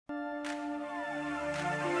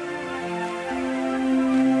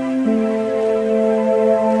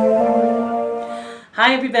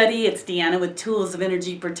Hi everybody, it's Deanna with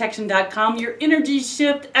toolsofenergyprotection.com, your energy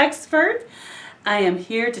shift expert. I am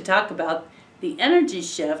here to talk about the energy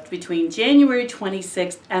shift between January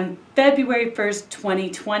 26th and February 1st,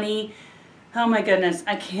 2020. Oh my goodness,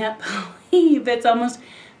 I can't believe it's almost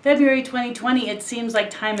February 2020. It seems like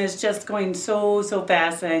time is just going so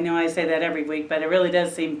fast. And I know I say that every week, but it really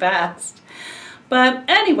does seem fast. But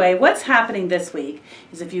anyway, what's happening this week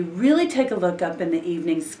is if you really take a look up in the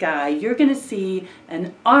evening sky, you're going to see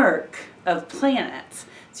an arc of planets.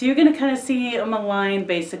 So you're going to kind of see them aligned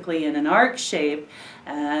basically in an arc shape.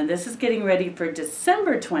 And this is getting ready for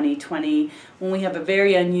December 2020 when we have a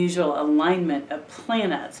very unusual alignment of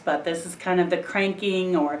planets. But this is kind of the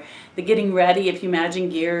cranking or the getting ready. If you imagine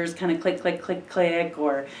gears kind of click, click, click, click,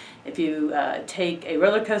 or if you take a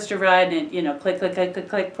roller coaster ride and it, click, click, click, click,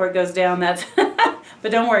 click before it goes down, that's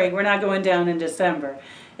but don't worry, we're not going down in December.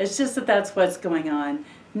 It's just that that's what's going on.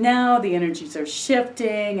 Now the energies are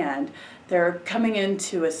shifting and they're coming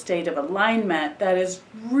into a state of alignment that is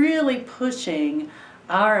really pushing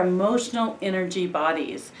our emotional energy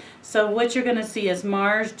bodies. So what you're going to see is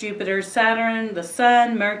Mars, Jupiter, Saturn, the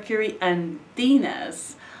Sun, Mercury, and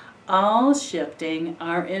Venus all shifting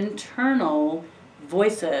our internal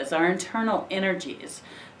voices, our internal energies.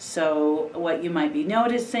 So what you might be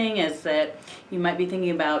noticing is that you might be thinking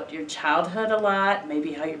about your childhood a lot,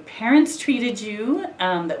 maybe how your parents treated you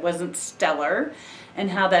that wasn't stellar, and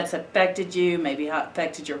how that's affected you, maybe how it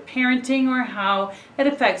affected your parenting or how it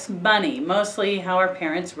affects money. Mostly how our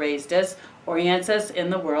parents raised us orients us in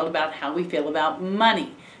the world about how we feel about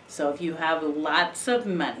money. So if you have lots of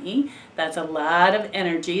money, that's a lot of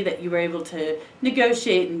energy that you were able to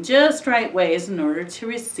negotiate in just right ways in order to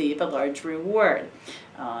receive a large reward.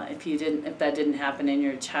 If that didn't happen in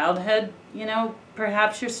your childhood,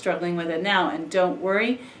 perhaps you're struggling with it now. And don't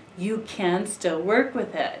worry, you can still work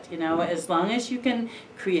with it. As long as you can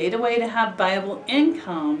create a way to have viable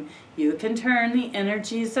income, you can turn the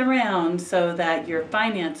energies around so that your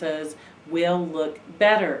finances will look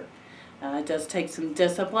better. It does take some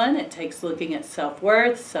discipline. It takes looking at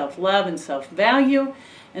self-worth, self-love, and self-value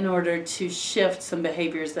in order to shift some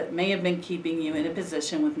behaviors that may have been keeping you in a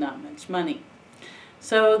position with not much money.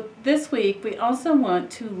 So this week we also want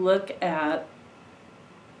to look at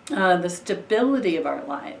the stability of our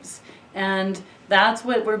lives, and that's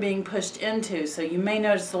what we're being pushed into. So you may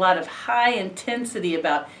notice a lot of high intensity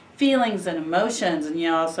about feelings and emotions, and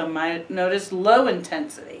you also might notice low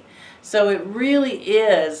intensity. So it really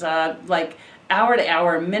is like hour to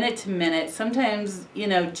hour, minute to minute, sometimes,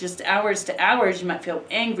 just hours to hours, you might feel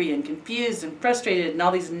angry and confused and frustrated and all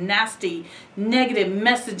these nasty, negative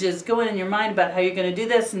messages going in your mind about how you're going to do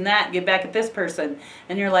this and that, get back at this person.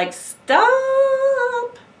 And you're like,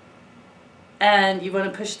 stop! And you want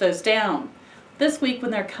to push those down. This week when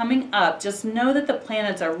they're coming up, just know that the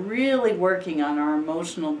planets are really working on our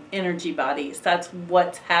emotional energy bodies. That's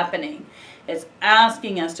what's happening. It's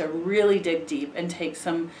asking us to really dig deep and take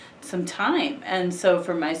some time. And so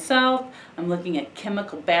for myself, I'm looking at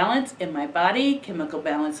chemical balance in my body, chemical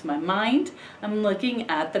balance in my mind. I'm looking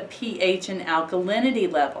at the pH and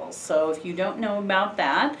alkalinity levels. So if you don't know about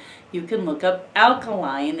that, you can look up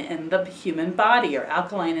alkaline in the human body or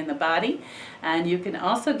alkaline in the body. And you can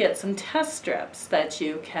also get some test strips that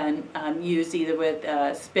you can use either with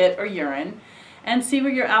spit or urine and see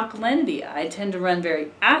where your alkalinity. I tend to run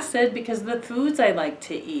very acid because of the foods I like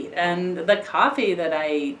to eat and the coffee that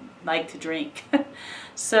I like to drink.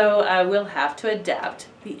 So I will have to adapt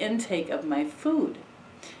the intake of my food.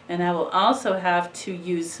 And I will also have to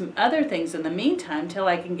use some other things in the meantime till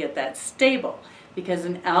I can get that stable, because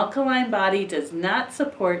an alkaline body does not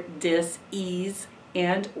support dis-ease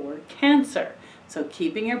and or cancer. So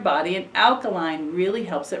keeping your body in alkaline really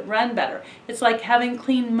helps it run better. It's like having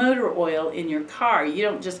clean motor oil in your car. You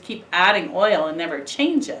don't just keep adding oil and never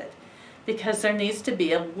change it, because there needs to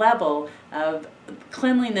be a level of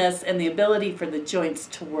cleanliness and the ability for the joints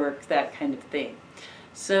to work, that kind of thing.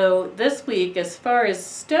 So this week, as far as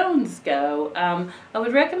stones go, I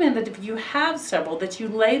would recommend that if you have several, that you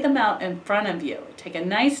lay them out in front of you. Take a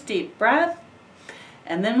nice deep breath,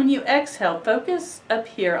 and then when you exhale, focus up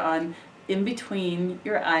here on in between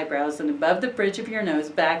your eyebrows and above the bridge of your nose,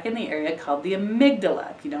 back in the area called the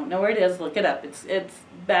amygdala. If you don't know where it is, look it up. It's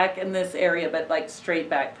back in this area, but like straight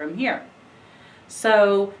back from here.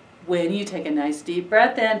 So when you take a nice deep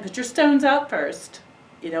breath in, put your stones out first,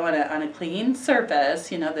 on a clean surface,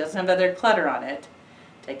 that doesn't have other clutter on it.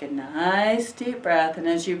 Take a nice deep breath, and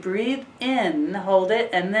as you breathe in, hold it,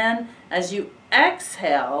 and then as you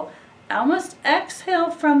exhale, almost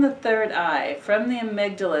exhale from the third eye, from the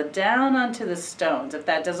amygdala down onto the stones. If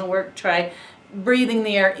that doesn't work, try breathing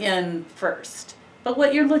the air in first. But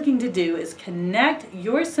what you're looking to do is connect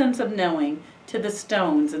your sense of knowing to the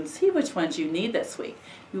stones and see which ones you need this week.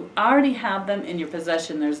 You already have them in your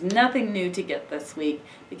possession. There's nothing new to get this week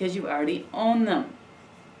because you already own them.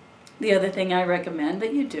 The other thing I recommend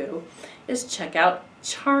that you do is check out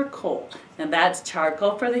charcoal. And that's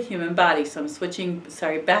charcoal for the human body. So I'm switching,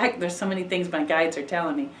 back. There's so many things my guides are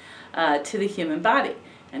telling me, to the human body.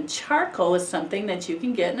 And charcoal is something that you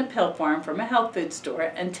can get in a pill form from a health food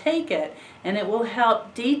store and take it, and it will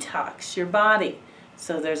help detox your body.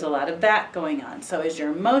 So there's a lot of that going on. So as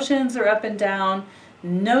your emotions are up and down,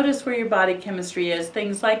 notice where your body chemistry is.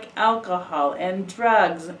 Things like alcohol and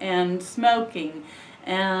drugs and smoking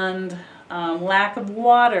and lack of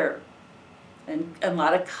water and a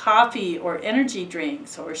lot of coffee or energy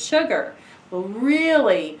drinks or sugar will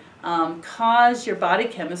really cause your body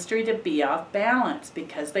chemistry to be off balance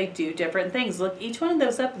because they do different things. Look each one of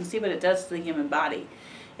those up and see what it does to the human body.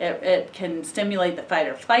 It can stimulate the fight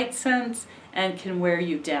or flight sense and can wear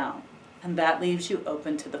you down, and that leaves you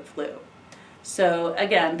open to the flu. So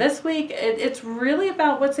again, this week it's really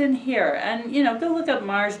about what's in here, and go look up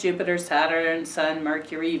Mars, Jupiter, Saturn, Sun,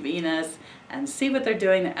 Mercury, Venus, and see what they're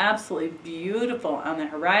doing. They're absolutely beautiful on the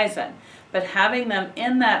horizon, but having them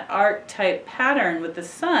in that archetype pattern with the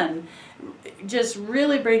Sun just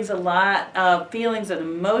really brings a lot of feelings and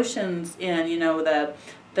emotions in.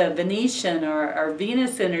 The Venetian or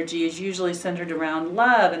Venus energy is usually centered around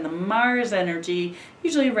love, and the Mars energy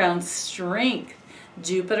usually around strength.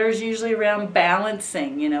 Jupiter is usually around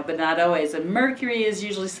balancing, but not always. And Mercury is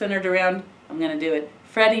usually centered around, I'm going to do it,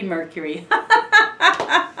 Freddie Mercury.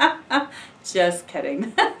 Just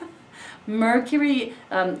kidding. Mercury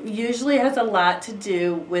usually has a lot to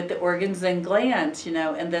do with the organs and glands,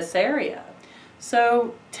 in this area.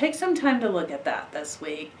 So take some time to look at that this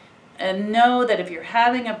week. And know that if you're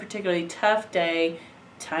having a particularly tough day,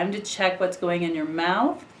 time to check what's going in your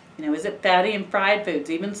mouth. Is it fatty and fried foods?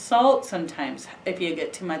 Even salt sometimes, if you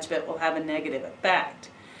get too much of it, will have a negative effect.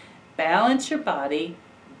 Balance your body,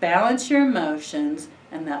 balance your emotions,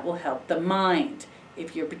 and that will help the mind.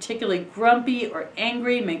 If you're particularly grumpy or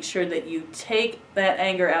angry, make sure that you take that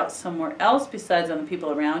anger out somewhere else besides on the people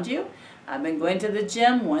around you. I've been going to the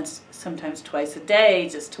gym once, sometimes twice a day,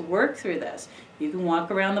 just to work through this. You can walk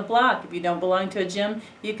around the block. If you don't belong to a gym,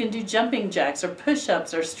 you can do jumping jacks or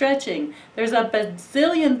push-ups or stretching. There's a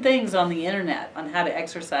bazillion things on the internet on how to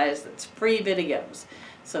exercise. That's free videos.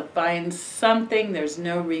 So find something. There's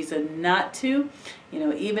no reason not to.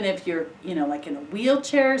 Even if you're, like in a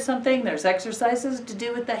wheelchair or something, there's exercises to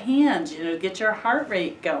do with the hands, to get your heart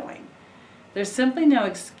rate going. There's simply no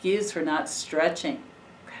excuse for not stretching,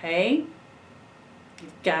 okay?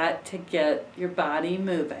 You've got to get your body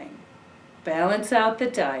moving. Balance out the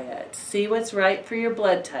diet. See what's right for your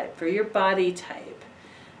blood type, for your body type.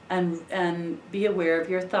 And be aware of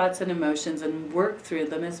your thoughts and emotions and work through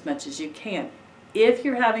them as much as you can. If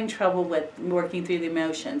you're having trouble with working through the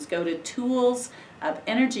emotions, go to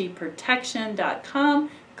toolsofenergyprotection.com,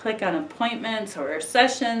 click on appointments or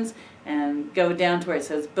sessions, and go down to where it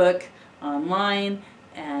says book online,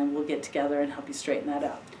 and we'll get together and help you straighten that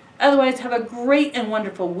out. Otherwise, have a great and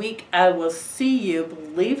wonderful week. I will see you,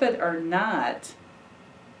 believe it or not,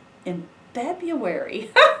 in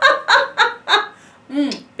February.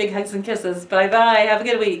 Big hugs and kisses. Bye-bye. Have a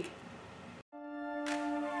good week.